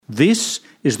This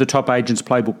is the Top Agents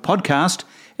Playbook Podcast,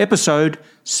 episode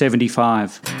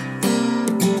 75.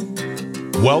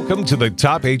 Welcome to the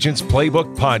Top Agents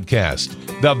Playbook Podcast,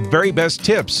 the very best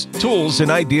tips, tools,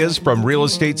 and ideas from real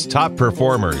estate's top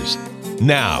performers.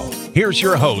 Now, here's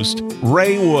your host,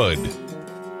 Ray Wood.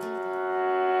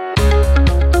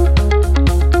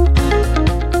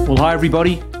 Well, hi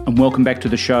everybody, and welcome back to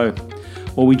the show.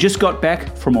 Well, we just got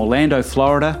back from Orlando,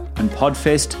 Florida, and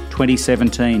PodFest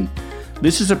 2017.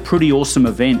 This is a pretty awesome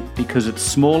event because it's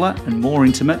smaller and more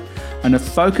intimate and a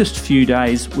focused few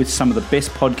days with some of the best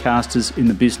podcasters in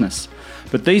the business.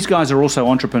 But these guys are also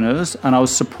entrepreneurs, and I was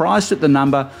surprised at the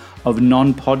number of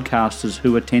non-podcasters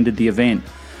who attended the event.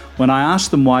 When I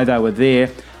asked them why they were there,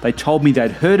 they told me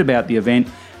they'd heard about the event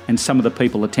and some of the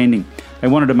people attending. They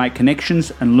wanted to make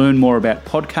connections and learn more about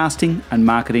podcasting and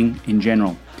marketing in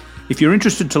general. If you're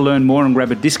interested to learn more and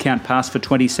grab a discount pass for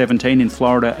 2017 in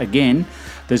Florida again,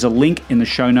 there's a link in the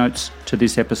show notes to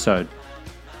this episode.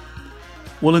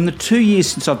 Well, in the 2 years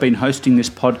since I've been hosting this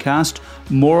podcast,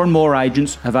 more and more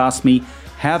agents have asked me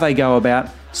how they go about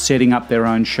setting up their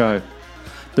own show.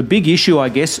 The big issue, I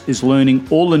guess, is learning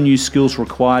all the new skills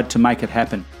required to make it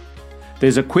happen.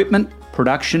 There's equipment,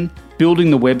 production, building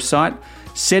the website,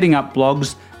 setting up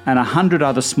blogs, and 100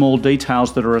 other small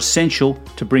details that are essential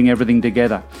to bring everything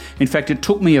together. In fact, it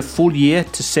took me a full year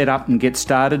to set up and get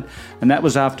started, and that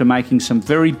was after making some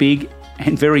very big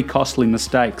and very costly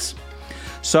mistakes.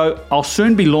 So I'll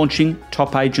soon be launching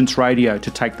Top Agents Radio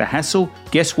to take the hassle,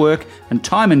 guesswork, and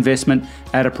time investment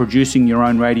out of producing your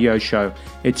own radio show.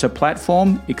 It's a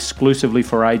platform exclusively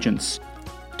for agents.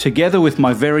 Together with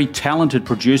my very talented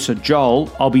producer,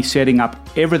 Joel, I'll be setting up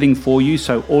everything for you,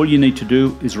 so all you need to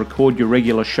do is record your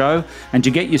regular show, and to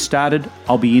get you started,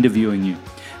 I'll be interviewing you.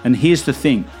 And here's the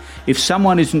thing, if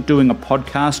someone isn't doing a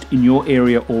podcast in your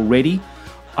area already,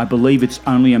 I believe it's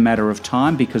only a matter of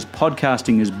time because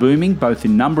podcasting is booming both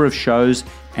in number of shows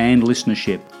and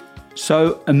listenership.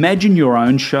 So imagine your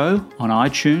own show on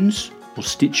iTunes or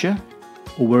Stitcher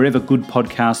or wherever good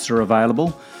podcasts are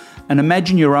available. And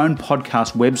imagine your own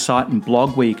podcast website and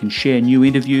blog where you can share new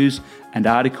interviews and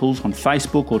articles on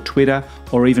Facebook or Twitter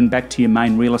or even back to your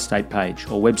main real estate page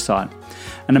or website.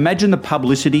 And imagine the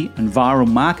publicity and viral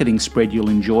marketing spread you'll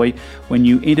enjoy when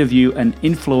you interview an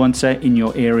influencer in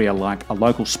your area like a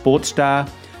local sports star,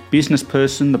 business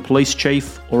person, the police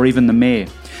chief, or even the mayor.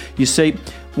 You see,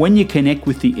 when you connect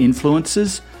with the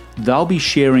influencers, they'll be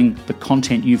sharing the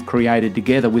content you've created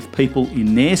together with people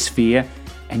in their sphere,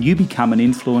 and you become an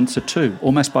influencer too,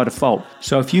 almost by default.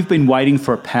 So if you've been waiting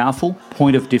for a powerful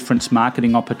point of difference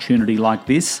marketing opportunity like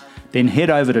this, then head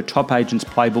over to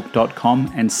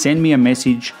topagentsplaybook.com and send me a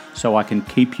message so I can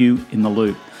keep you in the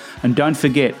loop. And don't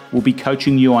forget, we'll be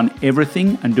coaching you on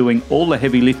everything and doing all the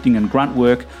heavy lifting and grunt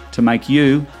work to make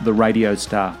you the radio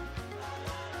star.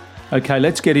 Okay,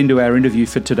 let's get into our interview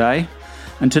for today.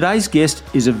 And today's guest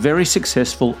is a very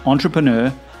successful entrepreneur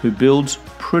who builds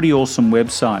pretty awesome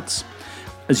websites.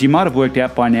 As you might have worked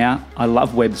out by now, I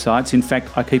love websites. In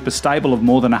fact, I keep a stable of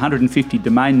more than 150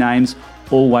 domain names,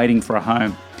 all waiting for a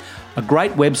home. A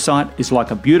great website is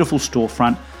like a beautiful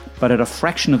storefront, but at a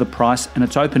fraction of the price, and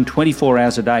it's open 24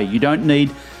 hours a day. You don't need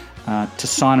to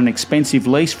sign an expensive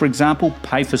lease, for example,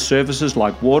 pay for services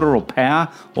like water or power,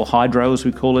 or hydro as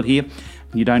we call it here.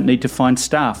 You don't need to find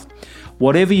staff.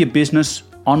 Whatever your business,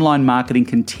 online marketing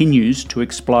continues to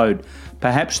explode.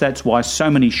 Perhaps that's why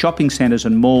so many shopping centres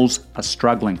and malls are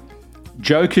struggling.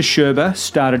 Joe Kocherba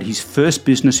started his first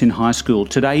business in high school.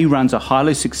 Today he runs a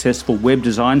highly successful web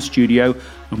design studio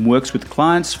and works with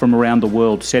clients from around the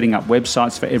world, setting up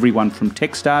websites for everyone from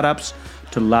tech startups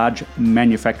to large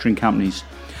manufacturing companies.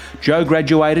 Joe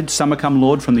graduated summa cum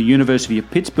laude from the University of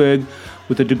Pittsburgh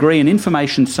with a degree in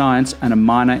information science and a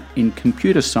minor in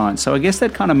computer science. So I guess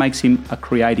that kind of makes him a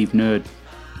creative nerd.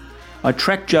 I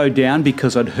tracked Joe down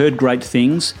because I'd heard great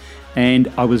things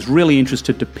and I was really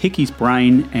interested to pick his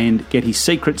brain and get his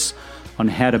secrets on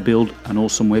how to build an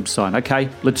awesome website. Okay,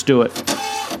 let's do it.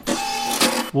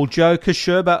 Well, Joe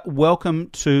Kocherba, welcome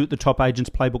to the Top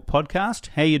Agents Playbook Podcast.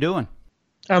 How you doing?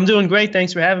 I'm doing great.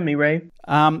 Thanks for having me, Ray.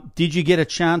 Did you get a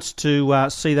chance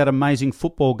to see that amazing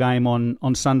football game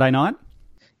on Sunday night?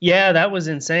 Yeah, that was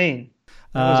insane.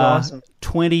 That was awesome.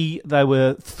 They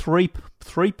were three.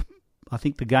 I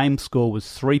think the game score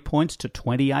was 3 points to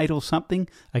 28 or something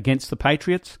against the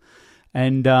Patriots.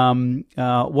 And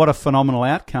what a phenomenal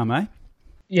outcome, eh?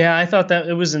 Yeah, I thought that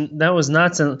was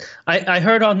nuts. And I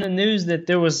heard on the news that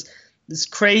there was this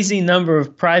crazy number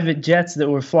of private jets that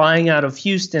were flying out of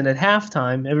Houston at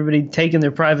halftime. Everybody taking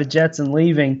their private jets and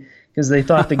leaving because they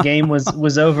thought the game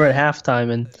was over at halftime.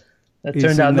 And that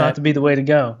turned out not to be the way to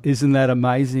go. Isn't that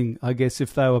amazing? I guess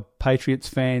if they were Patriots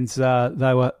fans,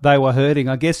 they were hurting.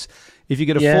 I guess if you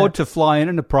could afford to fly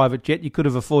in a private jet, you could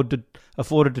have afforded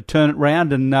to turn it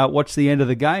round and watch the end of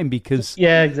the game, because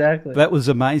exactly. That was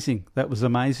amazing.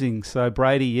 So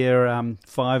Brady,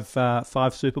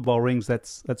 5 Super Bowl rings.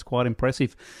 That's quite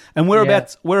impressive. And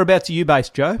whereabouts are you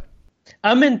based, Joe?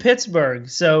 I'm in Pittsburgh,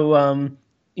 so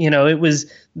it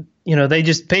was,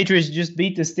 Patriots just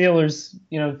beat the Steelers,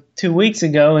 2 weeks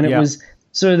ago, and it was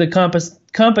sort of the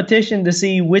competition to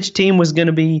see which team was going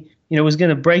to be, was going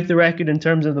to break the record in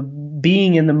terms of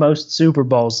being in the most Super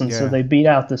Bowls, and so they beat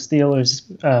out the Steelers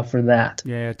for that.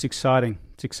 Yeah, it's exciting.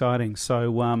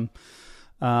 So,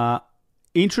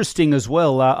 interesting as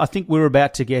well. I think we're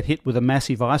about to get hit with a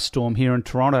massive ice storm here in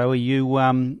Toronto. Are you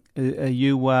in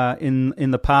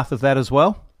the path of that as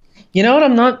well? You know what?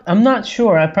 I'm not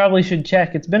sure. I probably should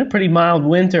check. It's been a pretty mild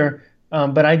winter,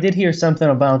 but I did hear something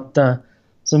about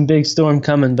some big storm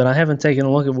coming, but I haven't taken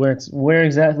a look at where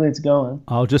exactly it's going.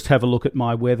 I'll just have a look at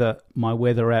my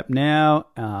weather app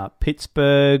now.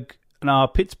 Pittsburgh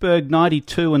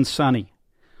 92 and sunny.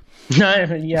 Yeah,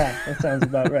 that sounds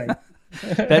about right.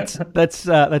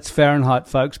 That's Fahrenheit,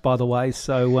 folks, by the way.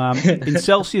 So in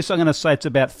Celsius, I'm going to say it's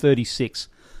about 36,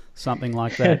 something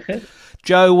like that.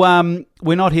 Joe,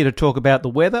 we're not here to talk about the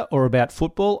weather or about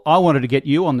football. I wanted to get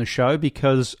you on the show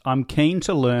because I'm keen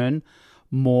to learn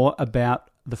more about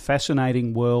the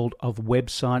fascinating world of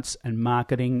websites and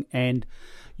marketing, and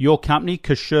your company,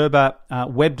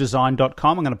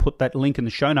 KasherbaWebDesign.com. I'm going to put that link in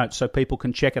the show notes so people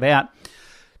can check it out.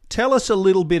 Tell us a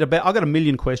little bit about, I've got a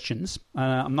million questions.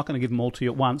 I'm not going to give them all to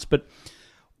you at once, but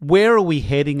where are we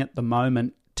heading at the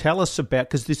moment? Tell us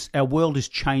about, because our world is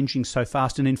changing so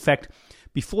fast. And in fact,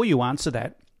 before you answer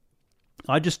that,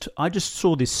 I just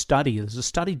saw this study. There's a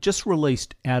study just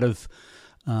released out of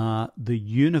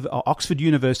Oxford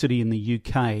University in the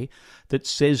UK that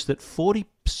says that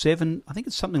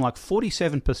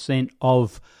 47%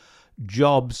 of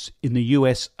jobs in the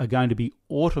US are going to be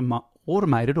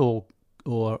automated or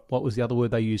what was the other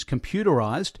word they used,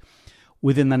 computerized,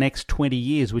 within the next 20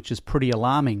 years, which is pretty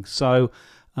alarming. So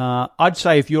I'd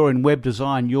say if you're in web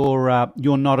design, you're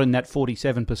not in that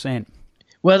 47%.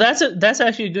 Well, that's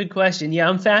actually a good question. Yeah,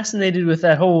 I'm fascinated with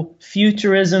that whole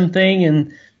futurism thing,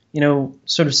 and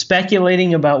sort of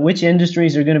speculating about which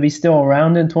industries are going to be still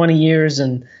around in 20 years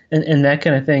and that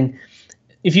kind of thing.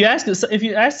 If you ask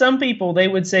some people, they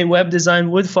would say web design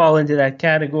would fall into that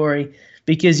category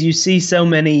because you see so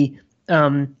many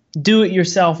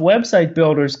do-it-yourself website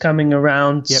builders coming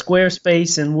around,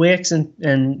 Squarespace and Wix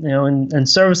and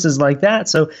services like that.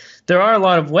 So there are a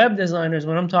lot of web designers.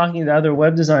 When I'm talking to other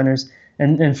web designers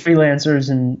and freelancers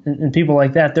and people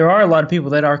like that, there are a lot of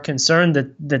people that are concerned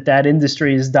that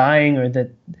industry is dying, or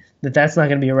that's not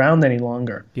going to be around any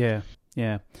longer. Yeah.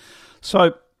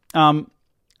 So, for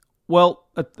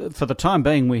the time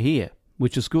being, we're here,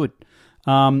 which is good.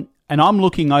 And I'm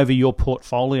looking over your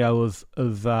portfolio of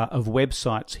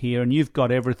websites here, and you've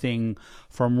got everything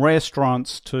from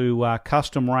restaurants to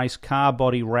custom race car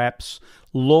body wraps,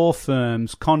 law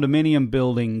firms, condominium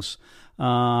buildings,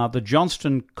 the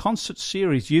Johnston Concert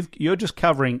Series. You're just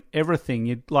covering everything.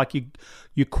 You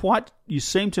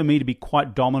seem to me to be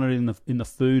quite dominant in the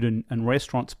food and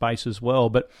restaurant space as well.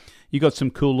 But you got some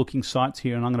cool looking sites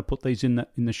here, and I'm going to put these in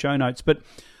the show notes. But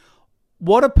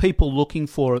what are people looking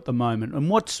for at the moment, and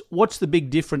what's the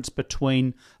big difference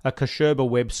between a Kasherba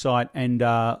website and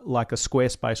like a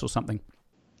Squarespace or something?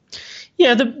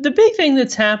 Yeah, the big thing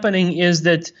that's happening is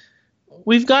that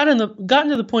we've gotten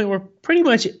to the point where pretty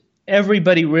much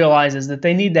everybody realizes that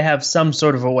they need to have some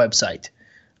sort of a website.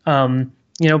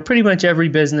 Pretty much every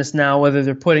business now, whether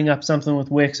they're putting up something with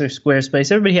Wix or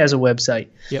Squarespace, everybody has a website.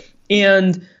 Yep.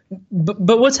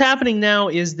 But what's happening now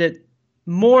is that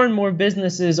more and more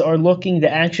businesses are looking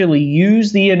to actually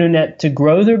use the internet to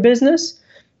grow their business.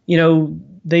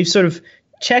 They've sort of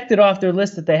checked it off their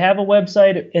list that they have a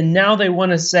website, and now they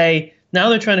want to say, now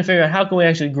they're trying to figure out how can we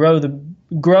actually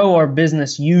grow our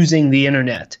business using the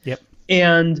internet. Yep.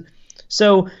 And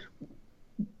so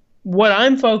what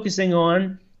I'm focusing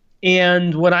on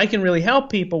and what I can really help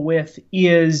people with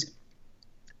is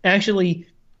actually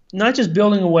not just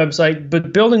building a website,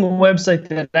 but building a website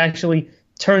that actually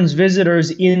turns visitors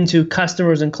into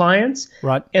customers and clients,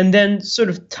 right? And then sort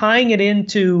of tying it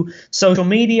into social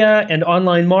media and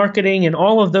online marketing and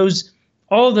all of those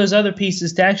other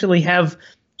pieces to actually have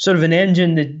sort of an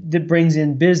engine that brings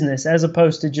in business, as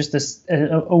opposed to just a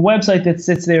website that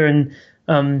sits there and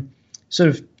sort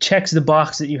of checks the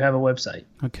box that you have a website.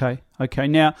 Okay.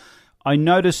 Now, I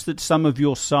noticed that some of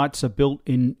your sites are built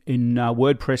in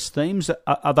WordPress themes.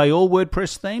 Are they all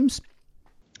WordPress themes?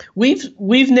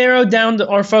 We've narrowed down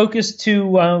our focus to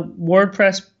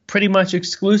WordPress pretty much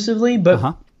exclusively,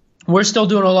 but we're still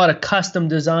doing a lot of custom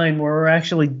design where we're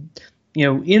actually,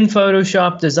 in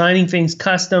Photoshop designing things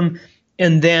custom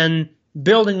and then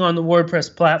building on the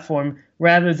WordPress platform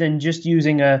rather than just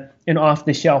using an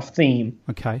off-the-shelf theme.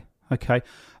 Okay.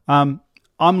 I'm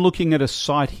looking at a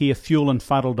site here,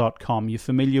 fuelandfuddle.com. You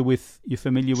familiar with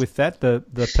that?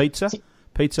 The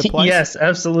pizza place? Yes,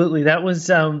 absolutely. That was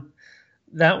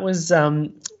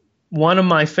one of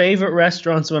my favorite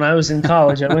restaurants when I was in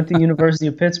college. I went to the University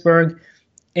of Pittsburgh,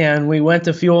 and we went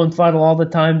to Fuel and Fuddle all the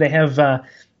time. They have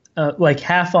like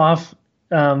half off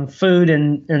food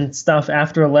and stuff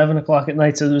after 11 o'clock at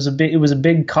night. So it was a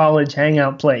big college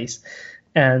hangout place,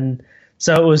 and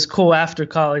so it was cool after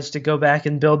college to go back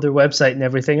and build their website and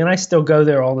everything. And I still go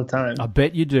there all the time. I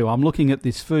bet you do. I'm looking at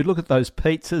this food. Look at those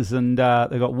pizzas, and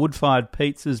they've got wood-fired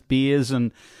pizzas, beers,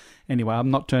 and anyway,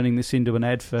 I'm not turning this into an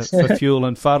ad for Fuel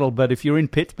and Fuddle, but if you're in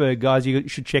Pittsburgh, guys, you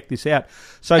should check this out.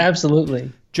 So,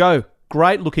 absolutely. Joe,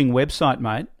 great-looking website,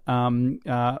 mate.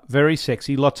 Very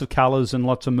sexy, lots of colours and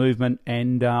lots of movement.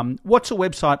 And what's a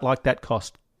website like that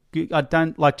cost?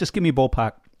 Just give me a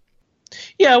ballpark.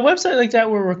 Yeah, a website like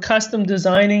that where we're custom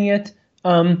designing it,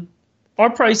 our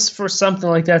price for something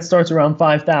like that starts around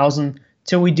 $5,000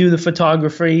 till we do the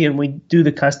photography and we do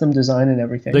the custom design and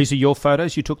everything. These are your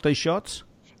photos? You took these shots?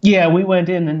 Yeah, we went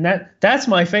in, and that's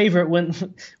my favorite.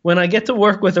 When I get to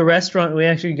work with a restaurant, we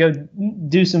actually go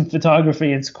do some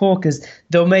photography. It's cool because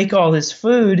they'll make all this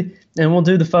food, and we'll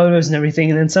do the photos and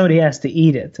everything, and then somebody has to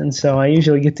eat it. And so I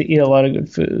usually get to eat a lot of good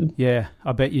food. Yeah,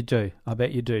 I bet you do.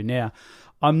 Now,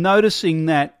 I'm noticing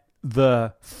that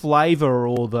the flavor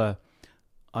or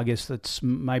I guess that's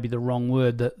maybe the wrong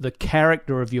word, the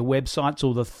character of your websites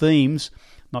or the themes,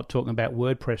 not talking about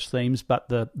WordPress themes, but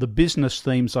the business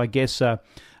themes, I guess, are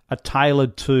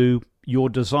tailored to your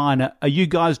design. Are you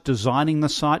guys designing the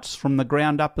sites from the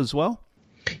ground up as well?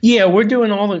 Yeah, we're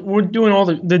doing all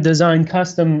the design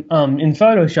custom in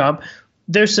Photoshop.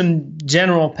 There's some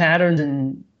general patterns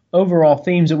and overall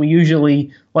themes that we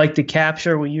usually like to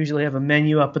capture. We usually have a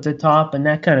menu up at the top and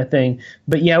that kind of thing.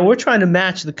 But yeah, we're trying to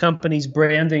match the company's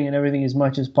branding and everything as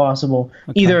much as possible.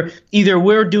 Okay. Either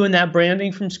we're doing that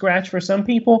branding from scratch for some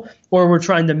people, or we're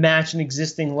trying to match an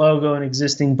existing logo, an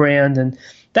existing brand. And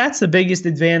that's the biggest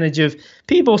advantage of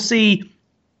people see,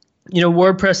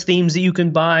 WordPress themes that you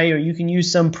can buy, or you can use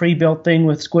some pre-built thing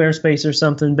with Squarespace or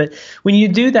something. But when you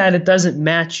do that, it doesn't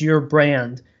match your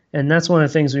brand. And that's one of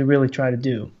the things we really try to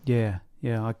do. Yeah,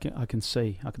 I can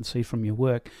see from your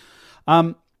work.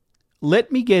 Let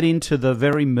me get into the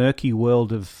very murky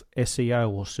world of SEO,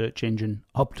 or search engine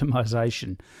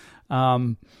optimization.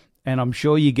 And I'm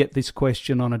sure you get this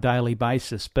question on a daily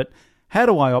basis, but how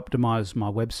do I optimize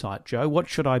my website, Joe? What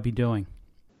should I be doing?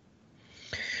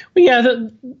 Well, yeah,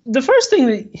 the first thing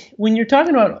that when you're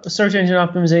talking about search engine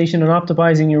optimization and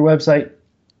optimizing your website,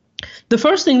 the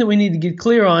first thing that we need to get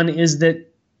clear on is that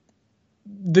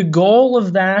the goal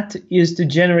of that is to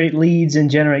generate leads and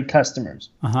generate customers.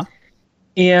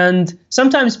 And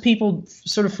sometimes people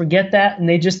sort of forget that, and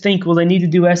they just think, well, they need to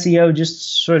do SEO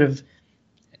just sort of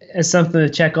as something to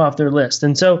check off their list.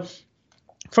 And so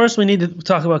first we need to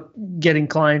talk about getting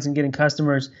clients and getting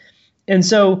customers. And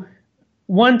so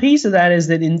one piece of that is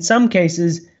that in some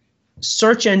cases,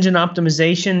 search engine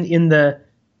optimization in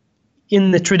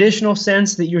the traditional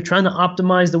sense that you're trying to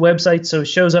optimize the website so it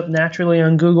shows up naturally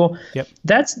on Google,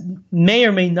 that's may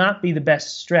or may not be the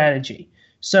best strategy.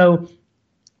 So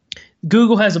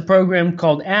Google has a program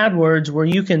called AdWords where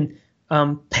you can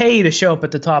pay to show up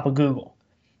at the top of Google.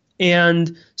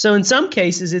 And so in some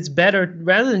cases, it's better,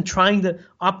 rather than trying to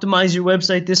optimize your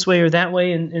website this way or that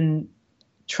way and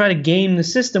try to game the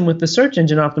system with the search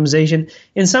engine optimization,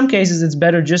 in some cases it's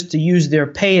better just to use their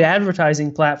paid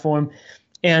advertising platform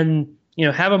and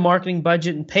have a marketing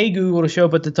budget and pay Google to show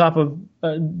up at the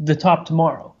top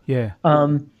tomorrow. Yeah.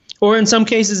 Or in some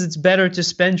cases, it's better to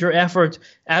spend your effort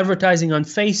advertising on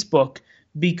Facebook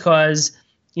because,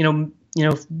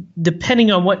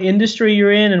 depending on what industry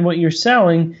you're in and what you're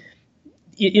selling,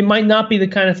 it might not be the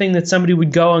kind of thing that somebody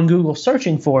would go on Google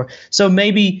searching for. So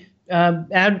maybe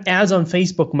ads on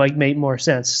Facebook might make more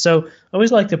sense. So I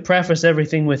always like to preface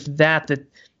everything with that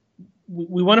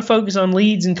we want to focus on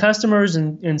leads and customers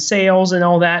and sales and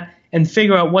all that, and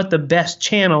figure out what the best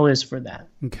channel is for that.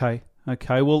 Okay.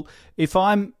 Well, if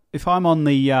I'm on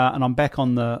the and I'm back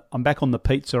on the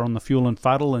pizza on the Fuel and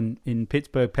Fuddle in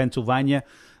Pittsburgh, Pennsylvania.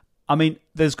 I mean,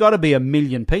 there's got to be 1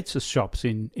 million pizza shops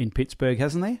in Pittsburgh,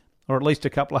 hasn't there? Or at least a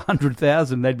couple of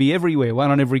 100,000. They'd be everywhere,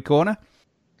 one on every corner.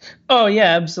 Oh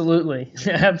yeah, absolutely,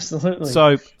 absolutely.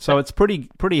 So it's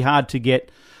pretty hard to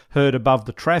get heard above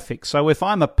the traffic. So if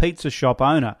I'm a pizza shop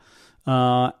owner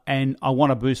and I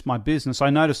want to boost my business, I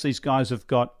notice these guys have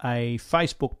got a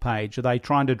Facebook page. Are they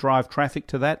trying to drive traffic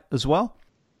to that as well?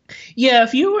 Yeah,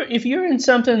 if you're in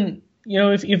something,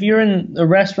 if you're in the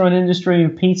restaurant industry or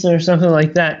pizza or something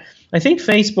like that, I think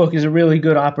Facebook is a really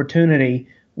good opportunity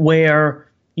where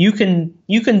you can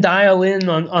dial in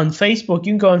on Facebook.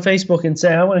 You can go on Facebook and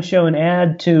say, I want to show an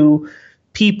ad to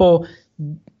people,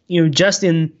 just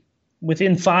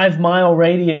within 5 mile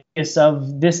radius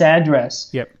of this address.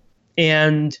 Yep.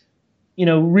 And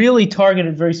really target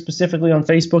it very specifically on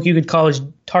Facebook. You could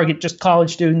target just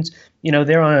college students.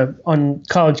 They're on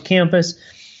college campus,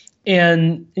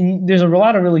 and there's a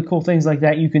lot of really cool things like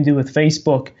that you can do with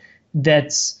Facebook.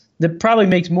 That probably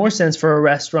makes more sense for a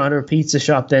restaurant or a pizza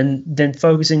shop than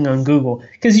focusing on Google.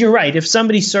 Because you're right, if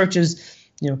somebody searches,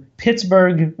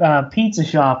 Pittsburgh pizza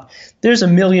shop, there's a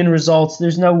million results.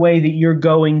 There's no way that you're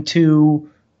going to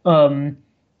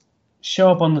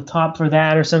show up on the top for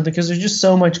that or something, because there's just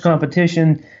so much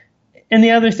competition. And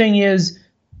the other thing is,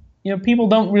 people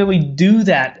don't really do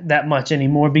that much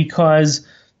anymore because,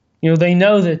 they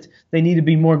know that they need to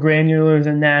be more granular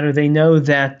than that, or they know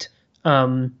that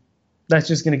that's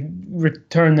just going to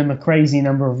return them a crazy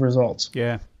number of results.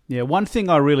 Yeah. Yeah. One thing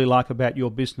I really like about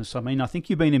your business, I think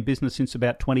you've been in business since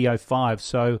about 2005.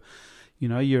 So,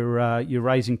 you're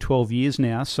raising 12 years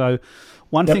now. So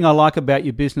one thing I like about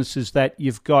your business is that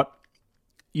you've got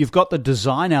the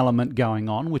design element going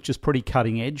on, which is pretty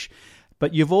cutting edge,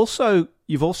 but you've also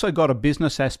got a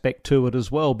business aspect to it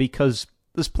as well, because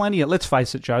there's plenty of, let's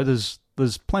face it, Joe, there's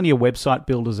plenty of website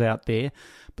builders out there,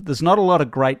 but there's not a lot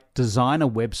of great designer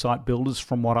website builders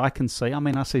from what I can see.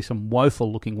 I see some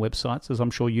woeful looking websites, as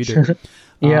I'm sure you do.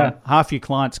 Yeah. Half your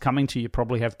clients coming to you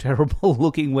probably have terrible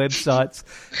looking websites,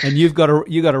 and you've got to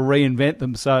reinvent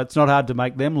them, so it's not hard to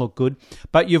make them look good.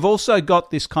 But you've also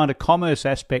got this kind of commerce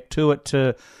aspect to it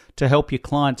to help your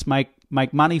clients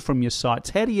make money from your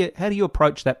sites. How do you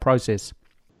approach that process?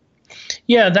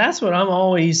 Yeah, that's what I'm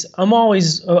always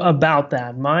about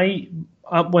that.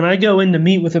 When I go in to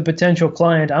meet with a potential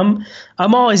client, I'm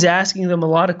always asking them a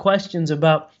lot of questions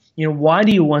about, why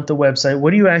do you want the website?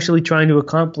 What are you actually trying to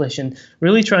accomplish? And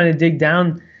really trying to dig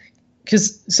down,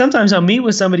 because sometimes I'll meet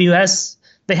with somebody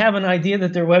they have an idea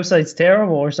that their website's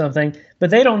terrible or something, but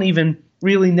they don't even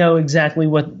really know exactly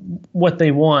what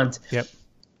they want. Yep.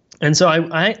 And so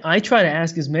I try to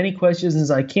ask as many questions as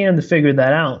I can to figure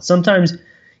that out. Sometimes,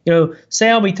 say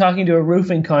I'll be talking to a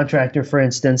roofing contractor, for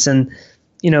instance, and,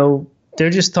 they're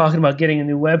just talking about getting a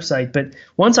new website. But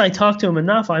once I talk to them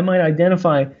enough, I might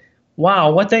identify,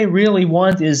 wow, what they really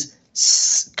want is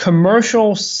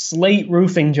commercial slate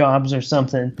roofing jobs or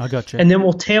something. I got you. And then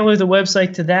we'll tailor the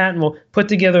website to that, and we'll put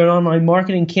together an online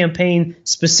marketing campaign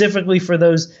specifically for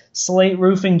those slate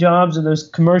roofing jobs or those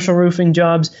commercial roofing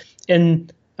jobs.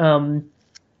 And,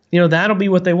 that'll be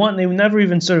what they want. And they never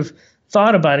even sort of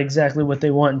thought about exactly what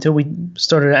they want until we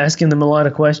started asking them a lot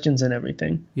of questions and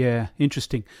everything. Yeah,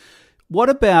 interesting. What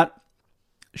about,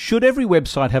 should every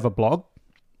website have a blog?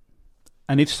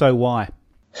 And if so, why?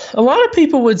 A lot of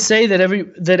people would say that every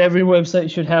website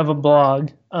should have a blog,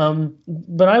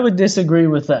 but I would disagree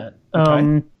with that.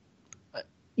 Okay.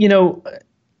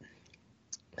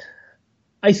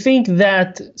 I think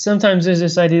that sometimes there's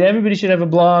this idea that everybody should have a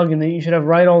blog and that you should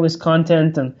write all this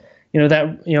content, and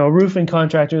a roofing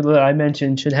contractor that I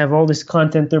mentioned should have all this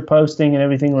content they're posting and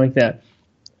everything like that.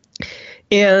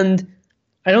 And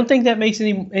I don't think that makes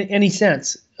any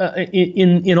sense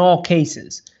in all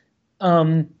cases.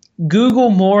 Google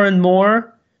more and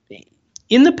more.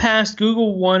 In the past,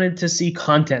 Google wanted to see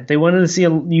content. They wanted to see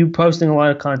you posting a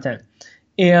lot of content,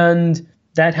 and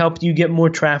that helped you get more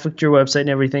traffic to your website and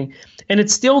everything. And it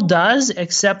still does,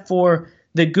 except for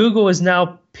that Google is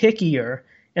now pickier,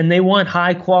 and they want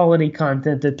high quality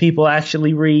content that people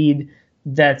actually read,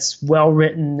 that's well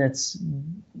written, that's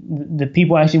the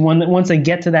people actually want, that once they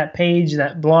get to that page,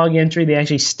 that blog entry, they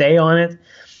actually stay on it.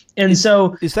 And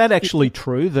so is that actually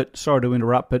true? That, sorry to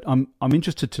interrupt, but I'm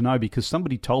interested to know, because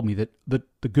somebody told me that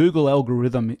the Google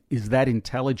algorithm is that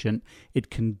intelligent, it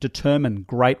can determine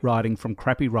great writing from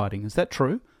crappy writing. Is that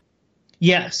true?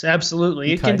 Yes, absolutely.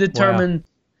 Okay. It can determine Wow.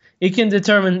 It can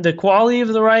determine the quality of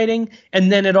the writing,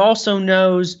 and then it also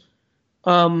knows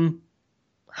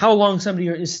how long somebody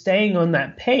is staying on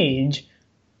that page.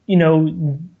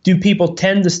 Do people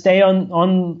tend to stay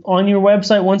on your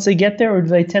website once they get there, or do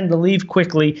they tend to leave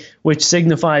quickly, which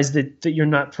signifies that you're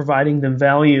not providing them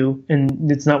value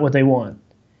and it's not what they want?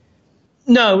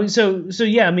 No, so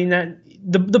yeah, that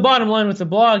the bottom line with the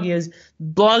blog is,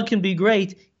 blog can be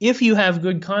great if you have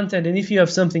good content and if you have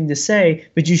something to say,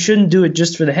 but you shouldn't do it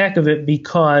just for the heck of it,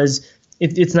 because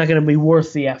it's not going to be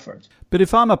worth the effort. But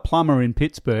if I'm a plumber in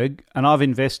Pittsburgh and I've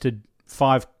invested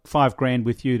five grand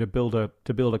with you to build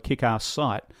a kick-ass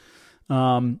site,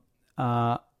 don't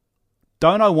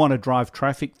I want to drive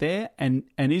traffic there? And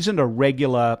isn't a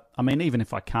regular, I mean, even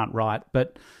if I can't write,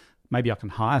 but maybe I can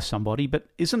hire somebody, but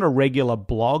isn't a regular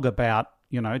blog about,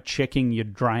 checking your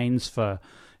drains for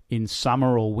in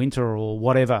summer or winter or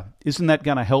whatever, isn't that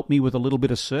going to help me with a little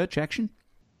bit of search action?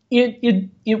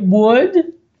 It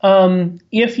would,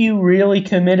 if you really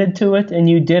committed to it and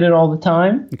you did it all the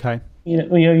time. Okay.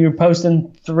 You're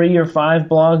posting 3 or 5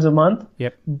 blogs a month.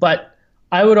 Yep. But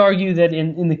I would argue that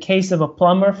in the case of a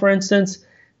plumber, for instance,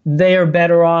 they are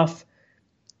better off,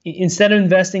 instead of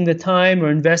investing the time or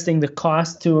investing the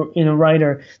cost in a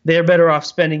writer, they're better off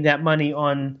spending that money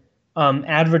on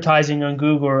advertising on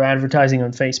Google or advertising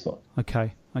on Facebook.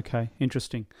 Okay,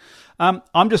 interesting.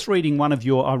 I'm just reading one of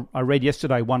your. I read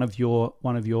yesterday one of your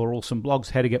awesome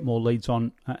blogs, how to get more leads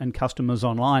on and customers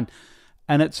online,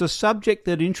 and it's a subject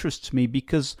that interests me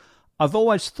because I've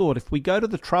always thought if we go to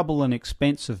the trouble and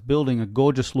expense of building a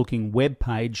gorgeous looking web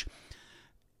page,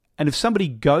 and if somebody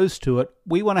goes to it,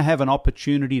 we want to have an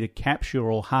opportunity to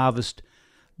capture or harvest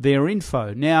their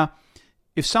info. Now,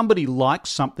 if somebody likes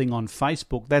something on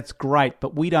Facebook, that's great,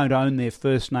 but we don't own their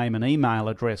first name and email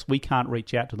address. We can't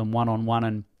reach out to them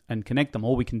one-on-one and connect them.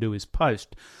 All we can do is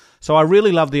post. So I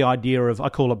really love the idea of, I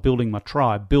call it building my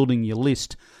tribe, building your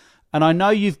list. And I know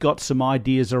you've got some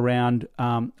ideas around,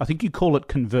 I think you call it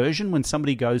conversion, when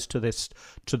somebody goes to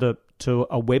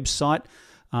a website,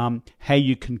 how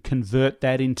you can convert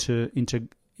that into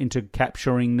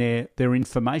capturing their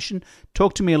information.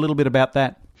 Talk to me a little bit about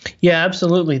that. Yeah,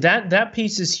 absolutely. That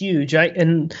piece is huge.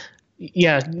 Being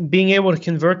able to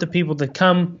convert the people that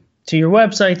come to your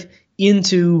website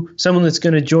into someone that's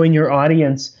going to join your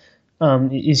audience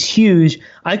is huge.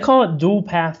 I call it dual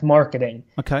path marketing.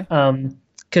 Okay.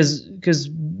 Because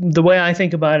the way I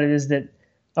think about it is that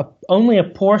only a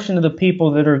portion of the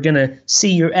people that are going to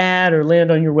see your ad or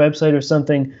land on your website or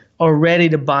something are ready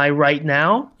to buy right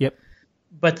now. Yep.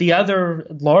 But the other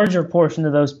larger portion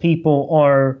of those people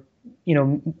are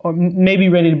maybe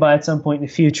ready to buy at some point in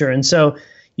the future. And so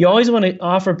you always want to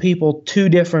offer people 2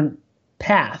 different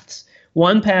paths.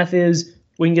 One path is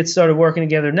we can get started working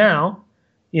together now.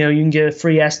 You can get a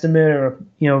free estimate or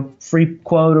free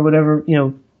quote or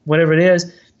whatever it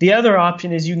is. The other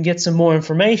option is you can get some more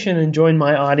information and join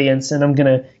my audience, and I'm going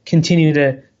to continue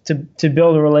to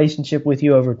build a relationship with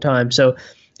you over time. So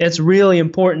it's really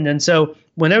important. And so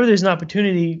whenever there's an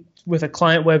opportunity with a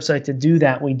client website to do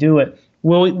that, we do it.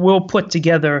 We'll put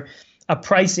together a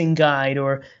pricing guide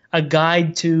or a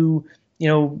guide to,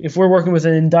 if we're working with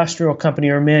an industrial company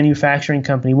or a manufacturing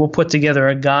company, we'll put together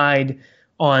a guide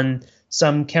on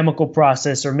some chemical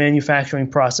process or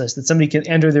manufacturing process that somebody can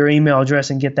enter their email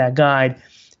address and get that guide.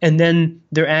 And then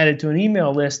they're added to an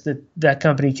email list that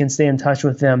company can stay in touch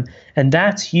with them. And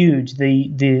that's huge.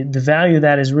 The value of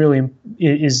that is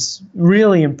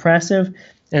really impressive.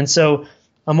 And so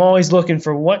I'm always looking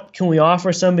for what can we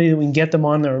offer somebody that we can get them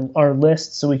on our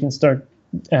list so we can start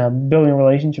building a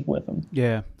relationship with them.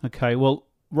 Yeah. Okay. Well,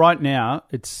 right now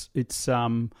it's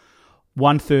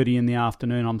 1:30 in the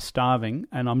afternoon. I'm starving,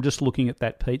 and I'm just looking at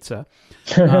that pizza.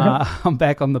 I'm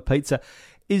back on the pizza.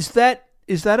 Is that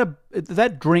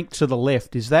that drink to the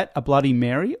left? Is that a Bloody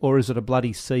Mary or is it a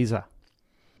Bloody Caesar?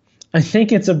 I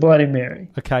think it's a Bloody Mary.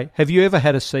 Okay. Have you ever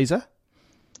had a Caesar?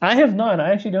 I have not.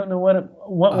 I actually don't know what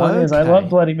one is. I love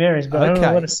Bloody Marys, but I don't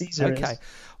know what a Caesar is. Okay.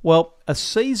 Well, a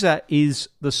Caesar is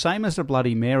the same as a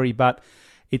Bloody Mary, but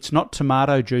it's not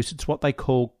tomato juice. It's what they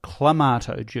call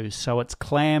clamato juice. So it's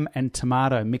clam and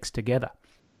tomato mixed together,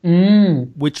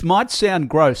 which might sound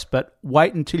gross, but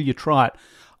wait until you try it.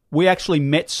 We actually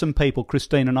met some people,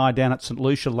 Christine and I, down at St.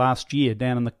 Lucia last year,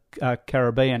 down in the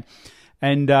Caribbean,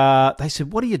 and they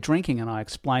said, "What are you drinking?" And I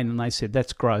explained, and they said,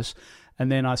 "That's gross."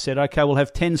 And then I said, "Okay, we'll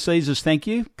have 10 Caesars, thank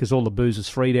you," because all the booze is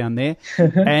free down there.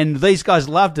 And these guys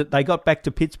loved it. They got back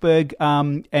to Pittsburgh,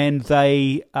 and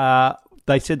they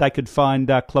said they could find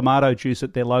clamato juice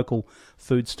at their local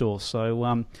food store.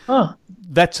 So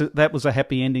that was a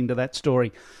happy ending to that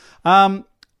story.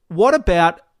 What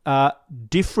about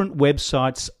different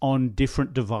websites on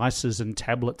different devices and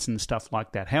tablets and stuff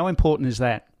like that? How important is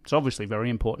that? It's obviously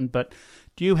very important, but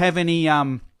do you have any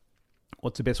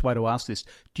what's the best way to ask this?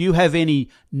 Do you have any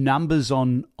numbers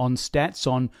on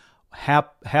stats on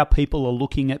how people are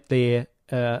looking at their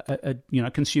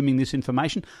consuming this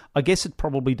information? I guess it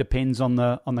probably depends on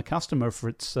the customer if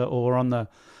it's or on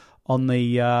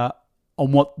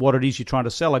what it is you're trying to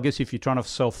sell. I guess if you're trying to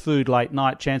sell food late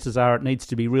night, chances are it needs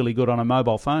to be really good on a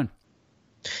mobile phone.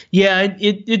 Yeah,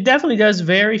 it definitely does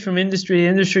vary from industry to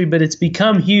industry, but it's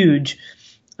become huge.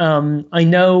 I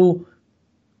know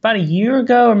about a year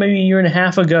ago, or maybe a year and a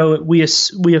half ago, we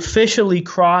officially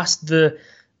crossed the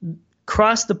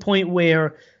point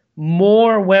where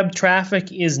more web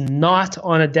traffic is not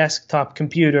on a desktop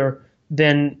computer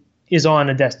than is on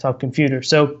a desktop computer.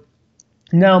 So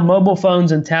now mobile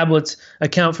phones and tablets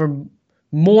account for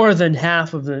more than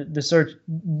half of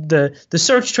the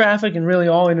search traffic and really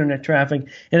all internet traffic,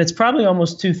 and it's probably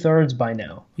almost 2/3 by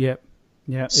now. Yep.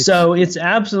 Yeah. So it's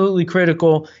absolutely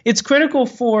critical. It's critical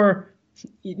for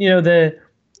that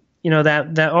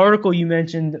article you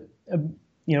mentioned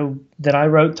that I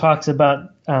wrote talks about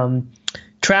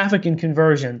traffic and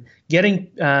conversion, getting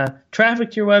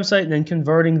traffic to your website and then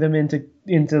converting them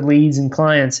into leads and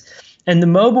clients. And the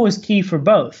mobile is key for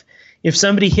both. If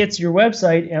somebody hits your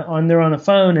website they're on a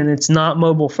phone and it's not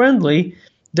mobile friendly,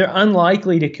 they're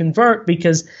unlikely to convert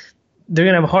because they're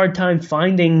going to have a hard time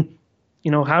finding,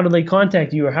 how do they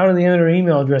contact you or how do they enter an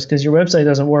email address because your website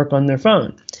doesn't work on their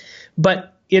phone.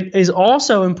 But it is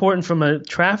also important from a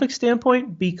traffic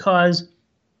standpoint because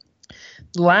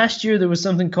last year there was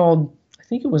something called, I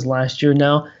think it was last year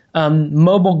now,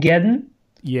 Mobilegeddon.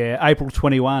 Yeah, April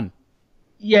 21.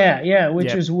 Yeah,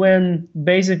 which was when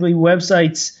basically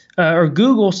websites or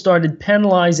Google started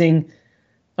penalizing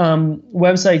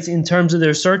websites in terms of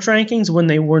their search rankings when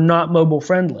they were not mobile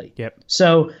friendly. Yep.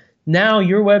 So now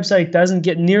your website doesn't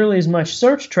get nearly as much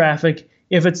search traffic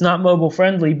if it's not mobile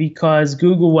friendly because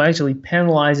Google will actually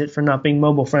penalize it for not being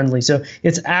mobile friendly. So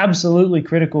it's absolutely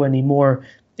critical anymore,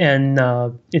 and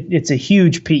it's a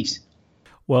huge piece.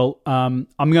 Well, I'm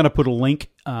going to put a link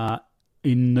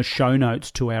in the show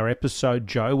notes to our episode,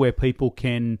 Joe, where people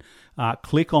can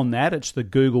click on that. It's the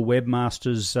Google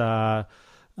Webmasters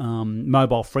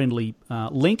mobile-friendly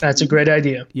link. That's a great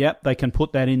idea. Yep, they can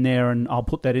put that in there, and I'll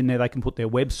put that in there. They can put their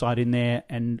website in there,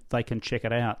 and they can check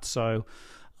it out. So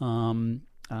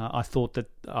I thought that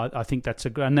I think that's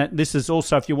a good. And this is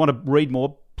also, if you want to read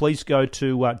more, please go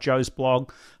to Joe's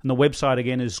blog, and the website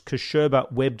again is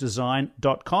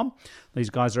KosherbaWebDesign.com.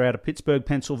 These guys are out of Pittsburgh,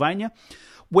 Pennsylvania.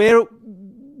 Where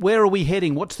are we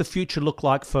heading? What's the future look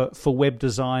like for web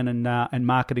design and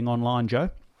marketing online,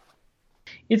 Joe?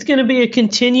 It's going to be a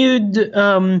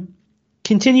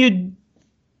continued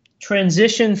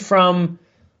transition from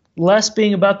less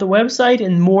being about the website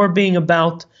and more being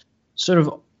about sort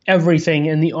of everything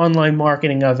and the online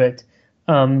marketing of it.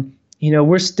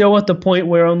 We're still at the point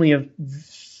where only a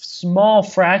small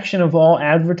fraction of all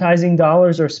advertising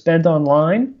dollars are spent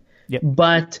online. Yep.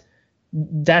 But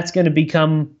that's going to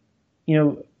become,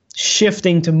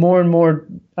 shifting to more and more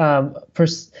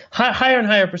higher and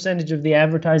higher percentage of the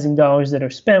advertising dollars that are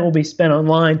spent will be spent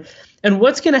online. And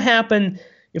what's going to happen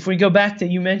if we go back to,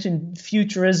 you mentioned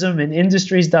futurism and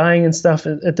industries dying and stuff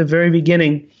at the very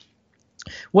beginning.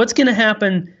 What's going to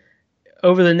happen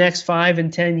over the next 5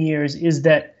 and 10 years is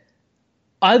that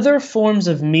other forms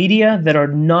of media that are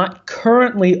not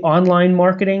currently online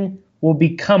marketing will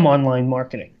become online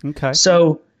marketing. Okay.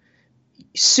 So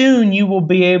soon you will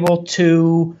be able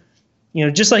to,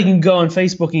 just like you can go on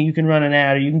Facebook and you can run an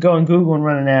ad, or you can go on Google and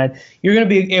run an ad, you're going to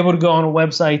be able to go on a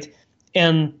website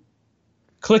and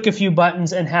click a few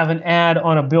buttons and have an ad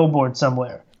on a billboard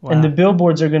somewhere. Wow. And the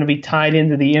billboards are going to be tied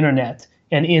into the internet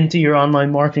and into your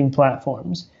online marketing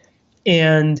platforms.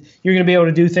 And you're going to be able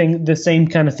to do the same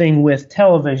kind of thing with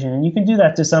television. And you can do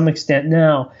that to some extent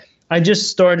now. I just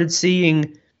started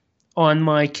seeing on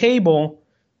my cable,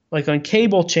 like on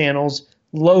cable channels,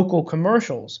 local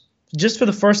commercials just for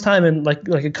the first time in like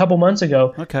a couple months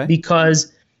ago. Okay.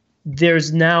 Because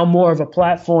there's now more of a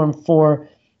platform for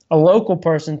a local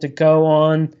person to go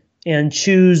on and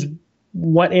choose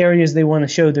what areas they want to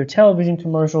show their television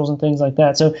commercials and things like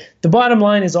that. So the bottom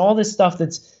line is all this stuff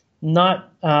that's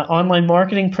not online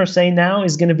marketing per se now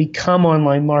is going to become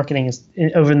online marketing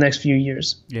over the next few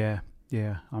years. Yeah.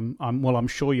 I'm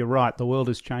sure you're right. The world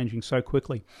is changing so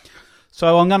quickly.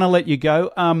 So I'm going to let you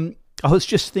go. I was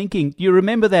just thinking, do you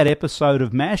remember that episode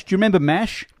of MASH? Do you remember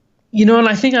MASH? And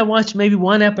I think I watched maybe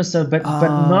one episode, but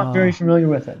not very familiar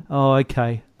with it. Oh,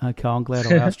 okay. I'm glad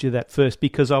I asked you that first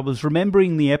because I was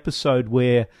remembering the episode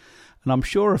where, and I'm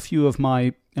sure a few of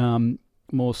my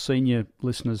more senior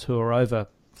listeners who are over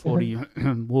 40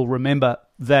 will remember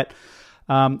that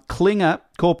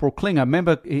Corporal Klinger,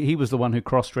 remember he was the one who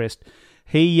cross-dressed.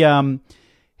 He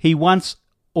once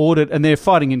ordered, and they're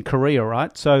fighting in Korea,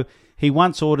 right? So he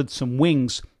once ordered some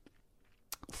wings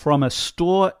from a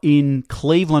store in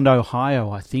Cleveland, Ohio,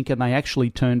 I think, and they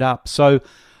actually turned up. So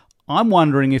I'm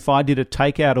wondering if I did a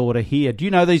takeout order here. Do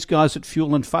you know these guys at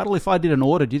Fuel and Fuddle? If I did an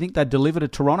order, do you think they'd deliver to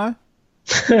Toronto?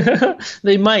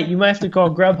 They might. You might have to call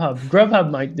Grubhub.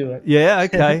 Grubhub might do it. Yeah,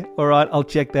 okay. All right, I'll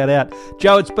check that out.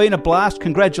 Joe, it's been a blast.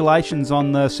 Congratulations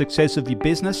on the success of your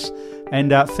business,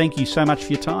 and thank you so much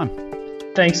for your time.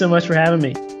 Thanks so much for having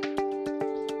me.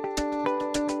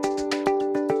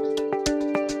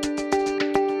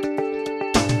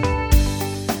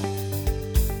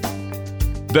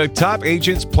 The Top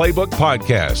Agents Playbook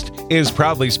Podcast is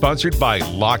proudly sponsored by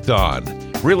Locked On,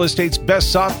 real estate's best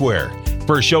software.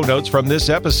 For show notes from this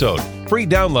episode, free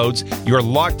downloads, your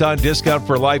Locked On Discount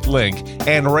for Life link,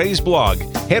 and Ray's blog,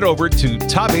 head over to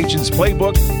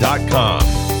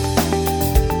topagentsplaybook.com.